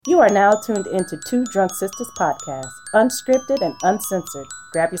You are now tuned into Two Drunk Sisters podcast, unscripted and uncensored.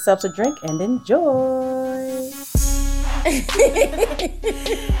 Grab yourselves a drink and enjoy. Hey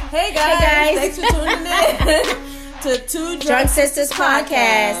guys, thanks for tuning in to Two Drunk Sisters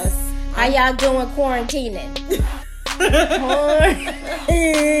podcast. How y'all doing quarantining?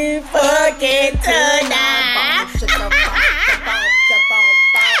 Fucking tonight.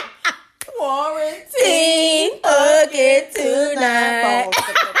 Quarantine fucking tonight.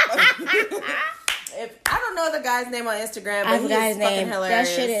 I don't know the guy's name on Instagram, but he's fucking hilarious. That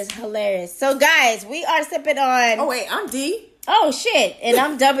shit is hilarious. So guys, we are sipping on. Oh wait, I'm D. Oh shit, and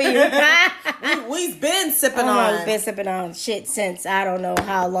I'm W. We've been sipping on. We've been sipping on shit since I don't know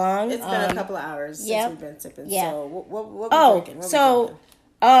how long. It's been a couple of hours since we've been sipping. Yeah. So what we drinking?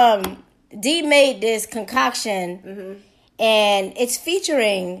 D made this concoction, and it's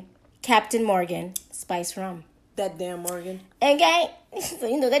featuring Captain Morgan Spice Rum. That damn Morgan. And gang, so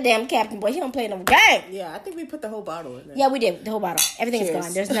you know that damn Captain boy, he don't play no game. Yeah, I think we put the whole bottle in there. Yeah, we did. The whole bottle. Everything is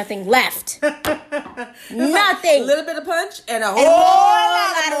gone. There's nothing left. Nothing. A little bit of punch and a whole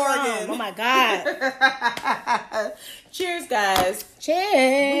lot of Morgan. Oh my God. Cheers, guys.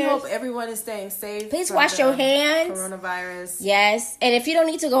 Cheers. We hope everyone is staying safe. Please wash your hands. Coronavirus. Yes. And if you don't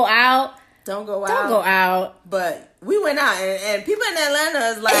need to go out, don't go out. But we went out, and people in Atlanta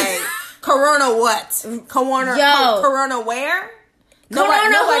is like, Corona what? Corona where?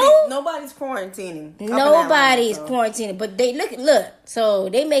 Nobody's quarantining. Nobody's quarantining. But they look. So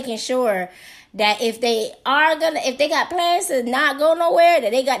they making sure that if they got plans to not go nowhere, that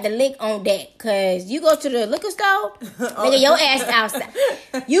they got the lick on deck. Cause you go to the liquor store, nigga, your ass outside.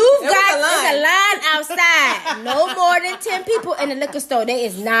 There's a line outside. No more than 10 people in the liquor store. They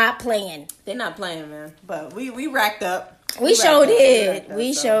is not playing. They're not playing, man. But we racked up. We sure did. We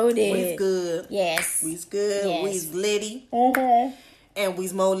We's good. Yes. We's good. Yes. We's litty. Mm-hmm. And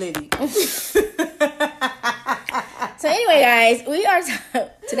we's more litty. So anyway, guys, we are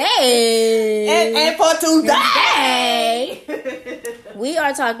today. And for today, we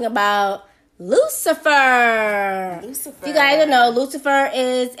are talking about Lucifer. If you guys don't know, Lucifer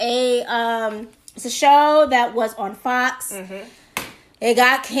is it's a show that was on Fox. Mm-hmm. It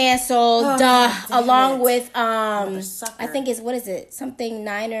got canceled along with I think it's something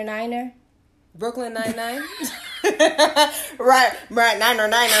Niner. Brooklyn Nine-Nine. right, Niner.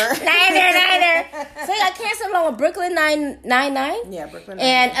 Niner. So it got canceled along with Brooklyn Nine-Nine. Yeah, Brooklyn Nine-Nine.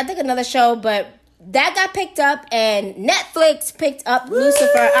 And I think another show, but that got picked up and Netflix picked up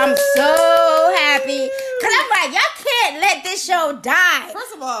Lucifer. I'm so happy. Cause I'm like, y'all can't let this show die.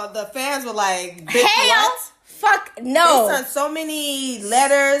 First of all, the fans were like, bitch, what? Fuck no. They sent so many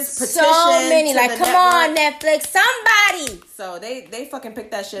letters, petitions. So many. Like, come on, network. Netflix. Somebody. So they fucking picked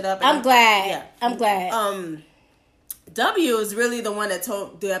that shit up. I'm glad. Yeah. I'm glad. W is really the one that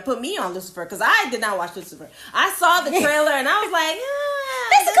put me on Lucifer, because I did not watch Lucifer. I saw the trailer and I was like,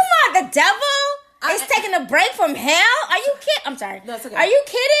 Listen, come on, the devil is taking a break from hell? Are you kidding? I'm sorry. No, it's okay. Are you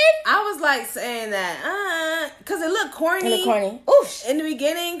kidding? I was like saying that, because it looked corny. Oof. In the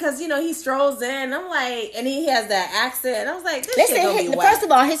beginning, because, he strolls in. I'm like, and he has that accent. And I was like, this shit gonna be whack. First of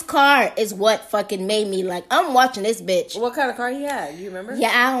all, his car is what fucking made me like, I'm watching this bitch. What kind of car he had? You remember?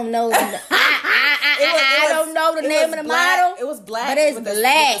 Yeah, I don't know. I don't know the name of the model. It was black. But it's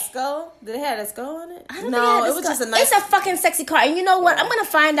black. With a skull? Did it have a skull on it? I don't know. It was just a nice. It's a fucking sexy car. And you know what? I'm going to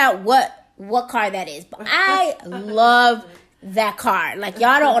find out what car that is. But I love that car. Like,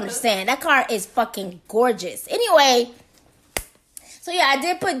 y'all don't understand. That car is fucking gorgeous. Anyway, so yeah, I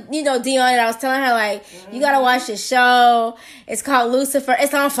did put, D on it. I was telling her, like, you gotta watch this show. It's called Lucifer.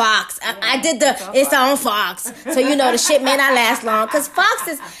 It's on Fox. I did it's on Fox. So, the shit may not last long. Because Fox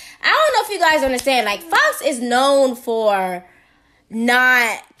is, I don't know if you guys understand, like, Fox is known for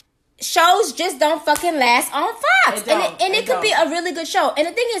shows just don't fucking last on Fox. And it could be a really good show. And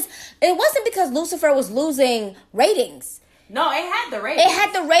the thing is, it wasn't because Lucifer was losing ratings. No, it had the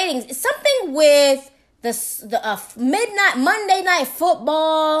ratings. It's something with the Monday Night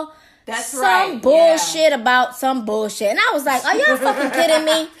Football. That's right. Some bullshit about some bullshit. And I was like, are y'all fucking kidding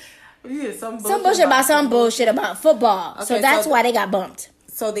me? Yeah, some bullshit about football. Okay, so that's why they got bumped.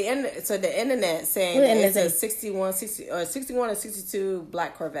 So the internet saying it's a 61 or 62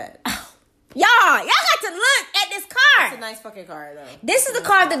 black Corvette. Y'all got to look at this car. It's a nice fucking car, though. This is the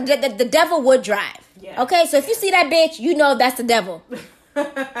car that the devil would drive. Yeah. Okay, so if you see that bitch, you know that's the devil.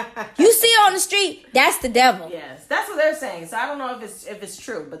 You see it on the street, that's the devil. Yes, that's what they're saying. So I don't know if it's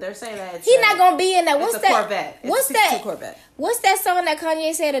true, but they're saying that he's not gonna be in that. What's that? Corvette. What's that? Corvette. What's that song that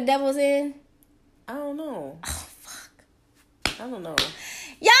Kanye said the devil's in? I don't know. Oh fuck. I don't know.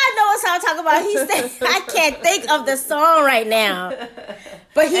 Y'all know what I'm talking about. I can't think of the song right now.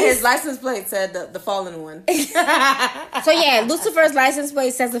 But his license plate said the fallen one. So yeah, Lucifer's license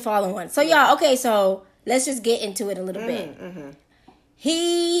plate says the fallen one. So y'all, okay, so let's just get into it a little bit. Mm-hmm.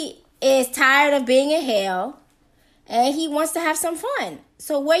 He is tired of being in hell, and he wants to have some fun.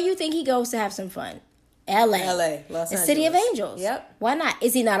 So where you think he goes to have some fun? L.A. Los Angeles. The City of Angels. Yep. Why not?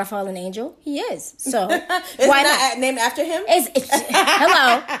 Is he not a fallen angel? He is. So why not named after him?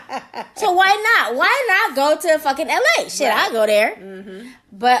 Hello. So why not? Why not go to fucking L.A.? Shit, right. I'll go there. Mm-hmm.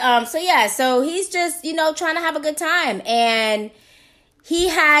 But so he's just trying to have a good time, and he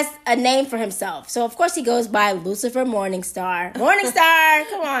has a name for himself. So of course he goes by Lucifer Morningstar. Morningstar,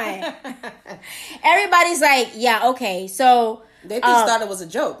 come on. Everybody's like, yeah, okay, so. They just thought it was a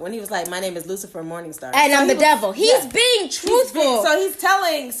joke when he was like, my name is Lucifer Morningstar. And I'm the devil. He's being truthful.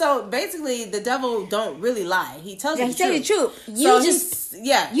 So basically the devil don't really lie. He tells you the truth. He tells you the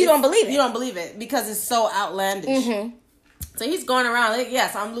truth. You don't believe it. You don't believe it because it's so outlandish. Mm-hmm. So he's going around like,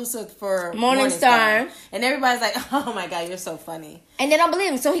 yes, I'm Lucifer Morningstar. And everybody's like, oh my God, you're so funny. And they don't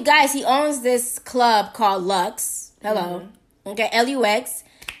believe him. So he owns this club called Lux. Hello. Mm-hmm. Okay, Lux.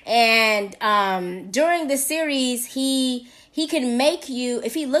 And during the series, he can make you,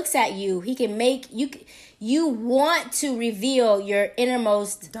 if he looks at you, he can make you want to reveal your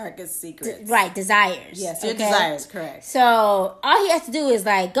innermost darkest secrets. Desires. Yes, your desires, correct. So all he has to do is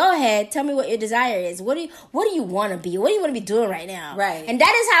like, go ahead, tell me what your desire is. What do you want to be? What do you want to be doing right now? Right. And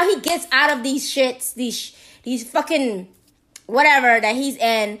that is how he gets out of these shits, these fucking whatever that he's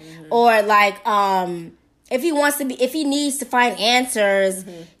in, or like if he needs to find answers,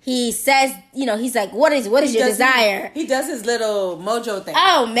 he says, he's like, what is your desire? He does his little mojo thing.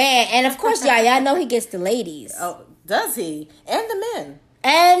 Oh, man. And of course, y'all know he gets the ladies. Oh, does he? And the men.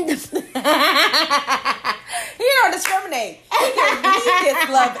 And he don't discriminate. He gets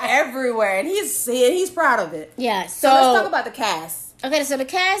love everywhere, and he's proud of it. Yeah. So let's talk about the cast. Okay, so the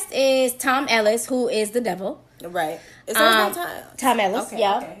cast is Tom Ellis, who is the devil. Right. Is that Tom Ellis? Okay,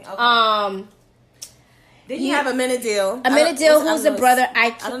 yeah. Okay. Then you have Amenadiel. Amenadiel, who's the brother.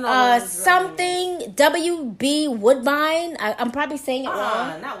 I don't know. Something W.B. Woodbine. I'm probably saying it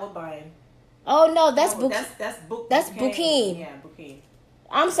wrong. Not Woodbine. Oh no, that's That's Boukeen. Yeah, Boukeen.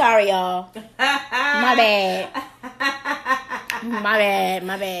 I'm sorry, y'all. My bad.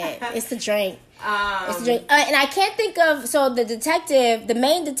 My bad. It's the drink. It's the drink. And I can't think of. So the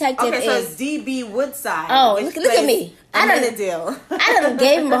main detective. Okay, so it's D.B. Woodside. Oh, look at me. I done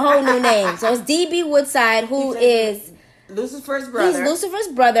gave him a whole new name. So it's D.B. Woodside, who is Lucifer's brother. He's Lucifer's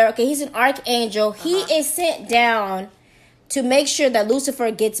brother. Okay, he's an archangel. He is sent down to make sure that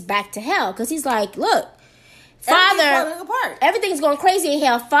Lucifer gets back to hell, because he's like, look, Father, everything's going crazy in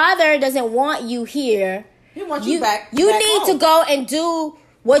hell. Father doesn't want you here. He wants you back. You need to go and do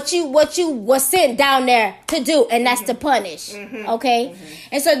what you was sent down there to do, and that's to punish. Okay?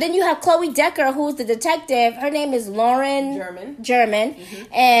 And so then you have Chloe Decker, who's the detective. Her name is Lauren German.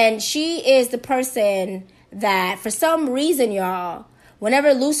 And she is the person that, for some reason, y'all,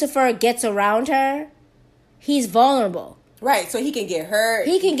 whenever Lucifer gets around her, he's vulnerable. Right, so he can get hurt.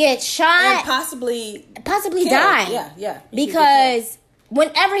 He can get shot. And possibly die. Yeah. Because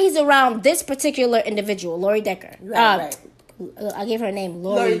whenever he's around this particular indivial, Lori Decker. Right. I gave her a name,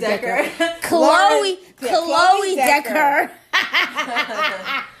 Lori Decker. Chloe Decker.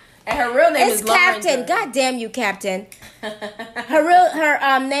 And her real name is Lauren Captain. German. God damn you, Captain.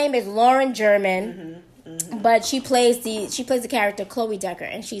 Her name is Lauren German. But she plays the character Chloe Decker,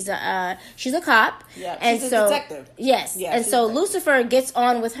 and she's a cop. Yeah, and she's a detective. Yes, yeah, and so Lucifer gets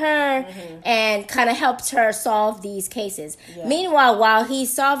on with her and kind of helps her solve these cases. Yeah. Meanwhile, while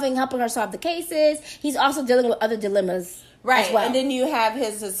he's helping her solve the cases, he's also dealing with other dilemmas. Right, as well. And then you have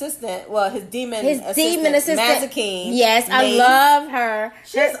his assistant, his demon assistant, Mazikeen. Yes, I love her.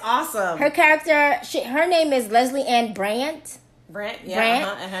 She's awesome. Her character, her name is Leslie Ann Brandt. Brandt.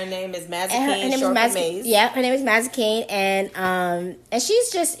 And her name is Mazikeen. Yeah, her name is Mazikeen, and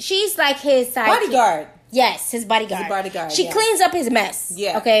she's like his sidekick. Bodyguard. Yes, his bodyguard. She cleans up his mess.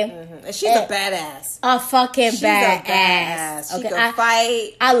 Yeah. Okay. And she's a badass. A fucking badass. She can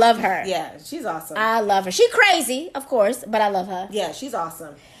fight. I love her. Yeah, she's awesome. I love her. She's crazy, of course, but I love her. Yeah, she's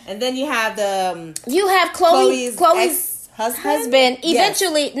awesome. And then you have Chloe's husband.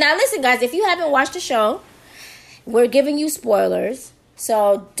 Eventually, yes. Now listen, guys, if you haven't watched the show, we're giving you spoilers,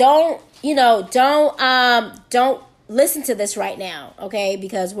 so don't listen to this right now, okay?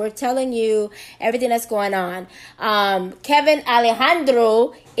 Because we're telling you everything that's going on. Kevin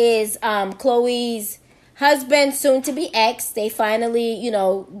Alejandro is Chloe's husband, soon to be ex, they finally,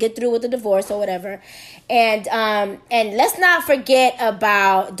 get through with the divorce or whatever. And let's not forget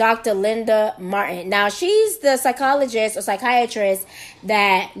about Dr. Linda Martin. Now, she's the psychologist or psychiatrist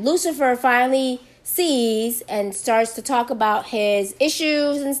that Lucifer finally sees and starts to talk about his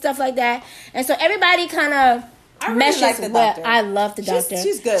issues and stuff like that. And so everybody kind of meshes like well. I love the doctor.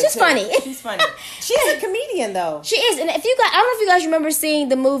 She's good. She's funny. She's funny. She's a comedian though. She is. And I don't know if you guys remember seeing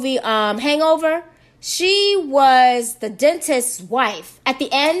the movie Hangover. She was the dentist's wife at the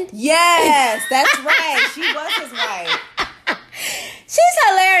end. Yes, that's right. She was his wife. She's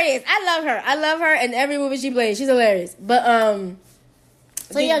hilarious. I love her in every movie she plays. She's hilarious. But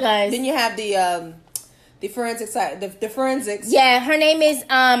yeah, guys. Then you have the forensics side, the forensics. Yeah, her name is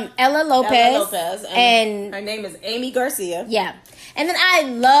Ella Lopez. And her name is Amy Garcia. Yeah. And then I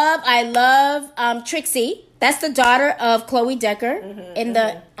love Trixie. That's the daughter of Chloe Decker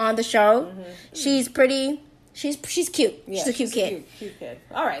on the show. Mm-hmm. She's pretty. She's cute. Yeah, she's a cute kid. Cute kid.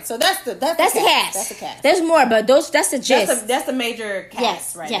 All right, so that's the cast. That's the cast. There's more, but that's the gist. That's the major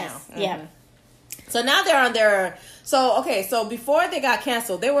cast now. Mm-hmm. Yeah. So now they're on their. So before they got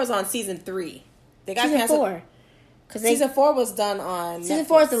canceled, they was on season 3. They got season canceled. 4. Season 4 was done on. Season Netflix.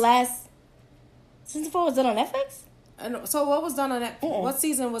 4 is the last. Season 4 was done on Netflix. So what was done on Netflix? What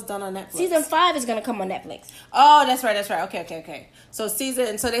season was done on Netflix? Season 5 is gonna come on Netflix. Oh, that's right. Okay. So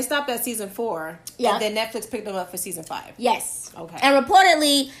they stopped at season 4. Yeah. And then Netflix picked them up for season 5. Yes. Okay. And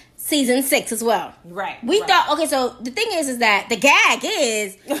reportedly season 6 as well. Right. We thought so the thing is that the gag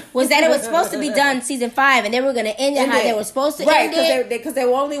was that it was supposed to be done season 5 and they were gonna end it how they were supposed to end it. Because they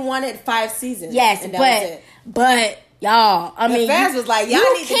only wanted 5 seasons. Yes, and that was it. but y'all, the fans was like, y'all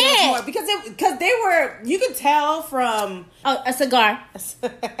need to do more because they were. You could tell from a cigar. It's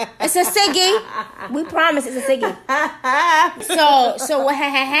a ciggy. We promise it's a ciggy. So what had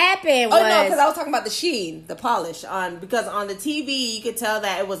happened was because I was talking about the sheen, the polish because on the TV you could tell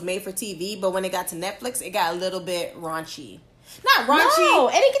that it was made for TV, but when it got to Netflix, it got a little bit raunchy. Not raunchy. No,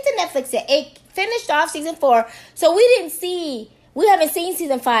 it didn't get to Netflix yet. It finished off season 4, so we haven't seen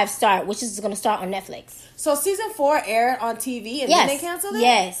season 5 start, which is going to start on Netflix. So season 4 aired on TV and then they canceled it?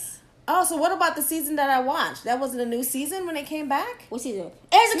 Yes. Oh, so what about the season that I watched? That wasn't a new season when it came back? What season?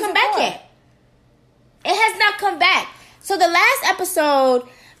 It hasn't come back yet. It has not come back. So the last episode,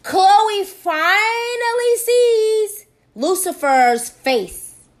 Chloe finally sees Lucifer's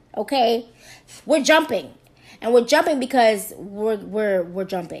face. Okay? We're jumping. And we're jumping because we're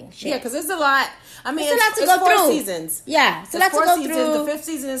jumping. Shit. Yeah, because it's a lot. I mean, it's a lot to go 4 through. Seasons. Yeah, it's a lot to go through. The 5th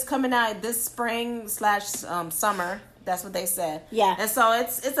season is coming out this spring / summer. That's what they said. Yeah, and so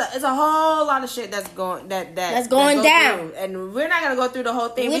it's a whole lot of shit that's going that's going down. Through. And we're not gonna go through the whole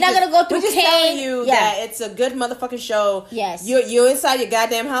thing. We're not gonna go through. We're just telling you that it's a good motherfucking show. Yes, you're inside your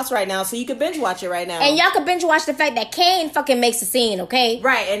goddamn house right now, so you can binge watch it right now. And y'all can binge watch the fact that Kane fucking makes a scene. Okay,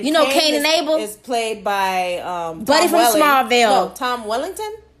 right? And you know Kane and Abel is played by Buddy from Smallville. No, Tom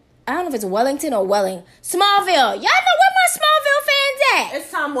Wellington. I don't know if it's Wellington or Welling. Smallville. Y'all know where my Smallville fans at?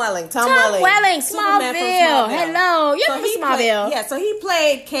 It's Tom Welling. Tom Welling. Smallville. Hello. You remember Smallville? So he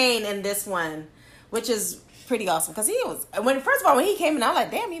played Kane in this one, which is pretty awesome because he was first of all when he came in, I was like,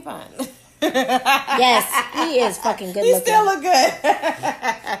 damn, he fine. Yes, he is fucking good looking. He still look good.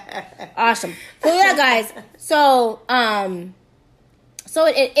 Awesome. So yeah, guys. So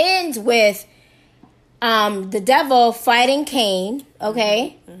it ends with the devil fighting Cain,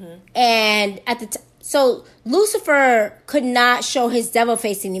 okay? Mm-hmm. And so Lucifer could not show his devil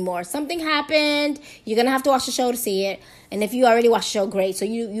face anymore. Something happened. You're going to have to watch the show to see it. And if you already watched the show, great. So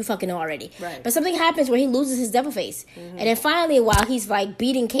you fucking know already. Right. But something happens where he loses his devil face. Mm-hmm. And then finally, while he's like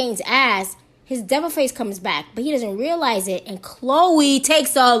beating Cain's ass, his devil face comes back. But he doesn't realize it. And Chloe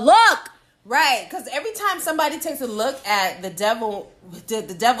takes a look. Right, because every time somebody takes a look at the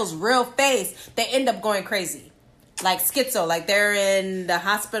devil's real face, they end up going crazy. Like schizo, like they're in the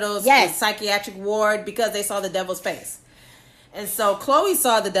hospital's psychiatric ward because they saw the devil's face. And so Chloe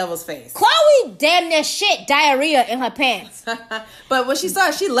saw the devil's face. Chloe damn near shit diarrhea in her pants. But when she saw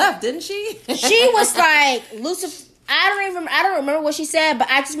it, she left, didn't she? She was like, Lucifer, I don't remember what she said, but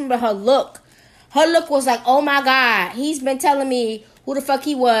I just remember her look. Her look was like, oh my God, he's been telling me who the fuck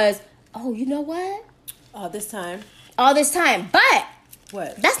he was. Oh, you know what? All this time. But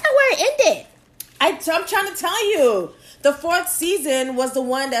what? That's not where it ended. I'm trying to tell you. The 4th season was the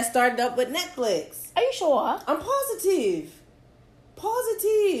one that started up with Netflix. Are you sure? I'm positive.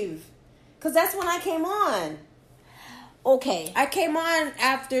 Because that's when I came on. Okay. I came on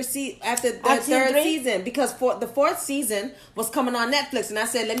after the 3rd season because the 4th season was coming on Netflix. And I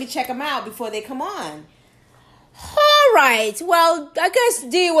said, let me check them out before they come on. All all right. Well, I guess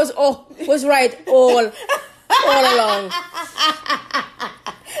D was right all along.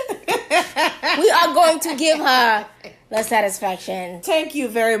 We are going to give her the satisfaction. Thank you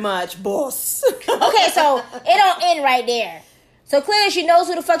very much, boss. Okay, so it don't end right there. So clearly she knows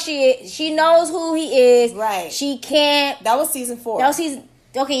who the fuck she is. She knows who he is. Right. She can't. That was season 4. That was season.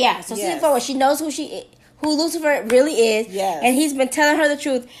 Okay, yeah. So season 4, she knows who Lucifer really is. Yes. And he's been telling her the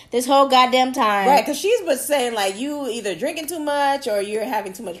truth this whole goddamn time. Right, because she's been saying, like, you either drinking too much or you're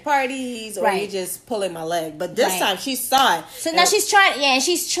having too much parties or you're just pulling my leg. But this time she saw it. So now she's trying, and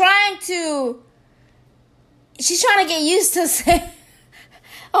she's trying to get used to saying,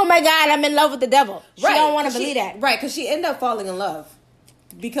 oh my God, I'm in love with the devil. She don't want to believe that. Right, because she ended up falling in love.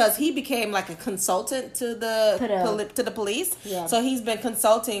 Because he became like a consultant to the police. Yeah. So he's been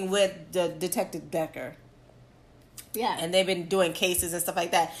consulting with the Detective Decker. Yeah. And they've been doing cases and stuff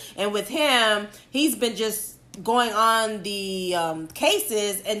like that. And with him, he's been just going on the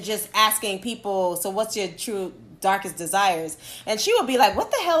cases and just asking people, so what's your true darkest desires? And she would be like,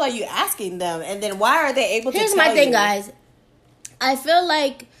 what the hell are you asking them? And then why are they able to tell you? Here's my thing, guys. I feel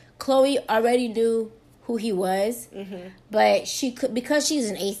like Chloe already knew who he was, but she could, because she's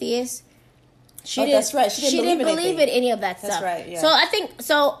an atheist, she didn't believe in any of that stuff. That's right, yeah. So I think,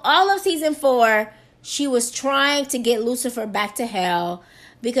 all of season 4, she was trying to get Lucifer back to hell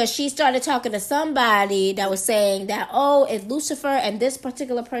because she started talking to somebody that was saying that, if Lucifer and this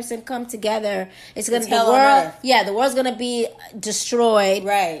particular person come together, it's gonna the world's gonna be destroyed.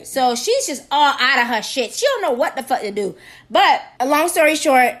 Right. So she's just all out of her shit. She don't know what the fuck to do. But a long story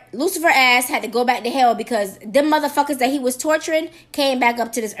short, Lucifer ass had to go back to hell because them motherfuckers that he was torturing came back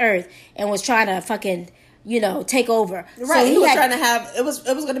up to this earth and was trying to fucking, take over. Right. So he was trying to have it was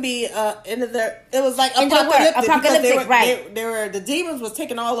going to be it was like apocalyptic. Right. They were the demons was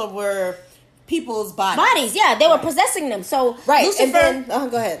taking all over people's bodies. Yeah, they were possessing them. So Lucifer, and then,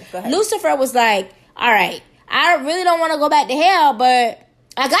 go ahead. Lucifer was like, all right, I really don't want to go back to hell, but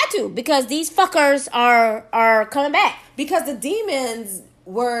I got to because these fuckers are coming back. Because the demons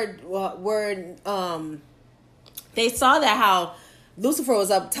were they saw that how Lucifer was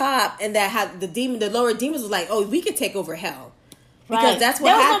up top, and that how the lower demons was like, we could take over hell. Because that's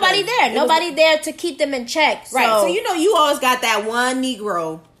what happened. There was nobody there. Nobody there to keep them in check. So. Right. So you always got that one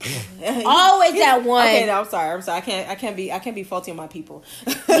Negro. Always that one. Okay, no, I'm sorry. I can't be faulty on my people.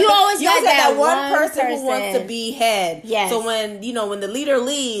 You always got that one person who wants to be head. Yes. So when the leader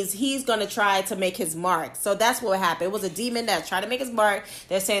leaves, he's gonna try to make his mark. So that's what happened. It was a demon that tried to make his mark.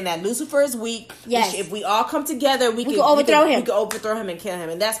 They're saying that Lucifer is weak. Yes. If we all come together, we can overthrow him. We can overthrow him and kill him.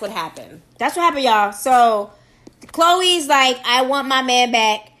 And that's what happened. That's what happened, y'all. So Chloe's like, I want my man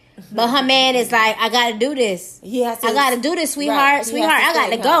back. But her man is like, I gotta do this. I gotta do this, sweetheart. Right. Sweetheart, I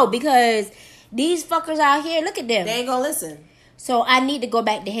gotta go because these fuckers out here, look at them. They ain't gonna listen. So I need to go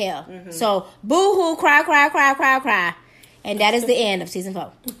back to hell. So boo-hoo, cry. And that is the end of season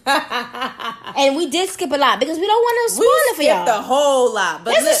 4. And we did skip a lot because we don't want to spoil it for y'all. We skipped a whole lot.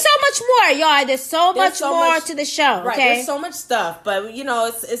 But there's so much more, y'all. There's so much more to the show. Right, okay? There's so much stuff. But,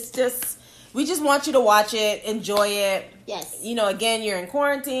 it's just... We just want you to watch it, enjoy it. Yes. Again, you're in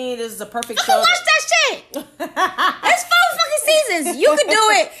quarantine. This is a perfect show. Watch that shit. It's 4 fucking seasons. You can do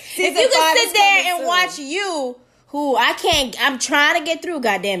it. If you can sit there and watch who I can't. I'm trying to get through.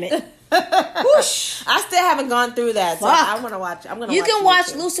 Goddamn it. Whoosh. I still haven't gone through that, so I want to watch. I'm gonna. You can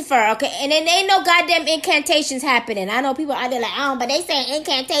watch Lucifer, okay? And then ain't no goddamn incantations happening. I know people out there like, but they saying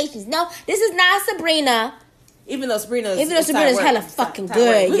incantations. No, this is not Sabrina. Even though Sabrina's hella fucking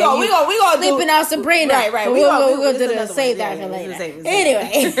good. We gonna sleeping out Sabrina. Right. We're gonna do the save that for later. Anyway,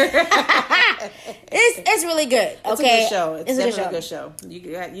 it's really good. Okay, it's a good show.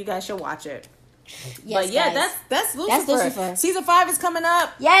 You guys should watch it. Yes, but yeah, guys. that's Lucifer. Season 5 is coming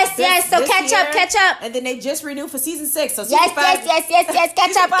up. Yes. So catch up. And then they just renewed for season 6. So yes.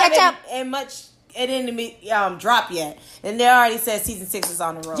 Catch up. It didn't drop yet, and they already said season 6 is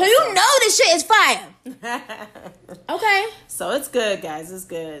on the road. So you know this shit is fire. Okay. So it's good, guys. It's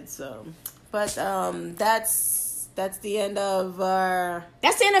good. So, but that's the end of our.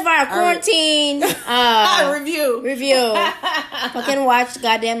 That's the end of our quarantine review. Fucking watch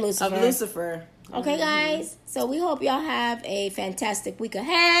goddamn Lucifer. Of Lucifer. Okay, guys. So we hope y'all have a fantastic week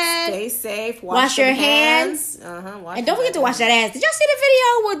ahead. Stay safe. Wash your hands. And don't forget to wash that ass. Did y'all see the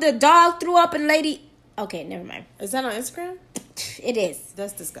video where the dog threw up and lady? Okay, never mind. Is that on Instagram? It is.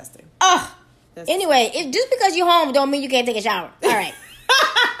 That's disgusting. Anyway, just because you're home don't mean you can't take a shower. All right.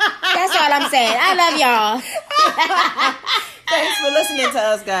 That's all I'm saying. I love y'all. Thanks for listening to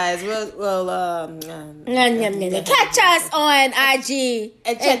us, guys. We'll catch us on IG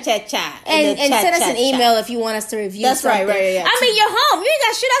and cha. And send us an email if you want us to review. That's something. right. Yeah. I mean, you're home. You ain't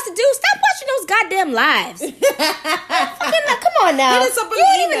got shit else to do. Stop watching those goddamn lives. Come on now. Hit us up on you the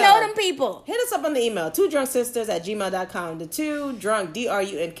don't even email. know them people. Hit us up on the email. 2drunksisters@gmail.com. The 2 drunk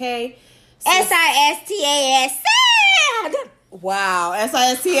DRUNK. SISTAS. Wow,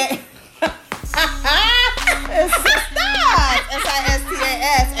 SISTA.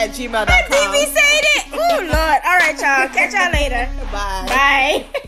 SISTAS@gmail.com. BB said it. Oh Lord. All right, y'all. Catch y'all later. Bye. Bye.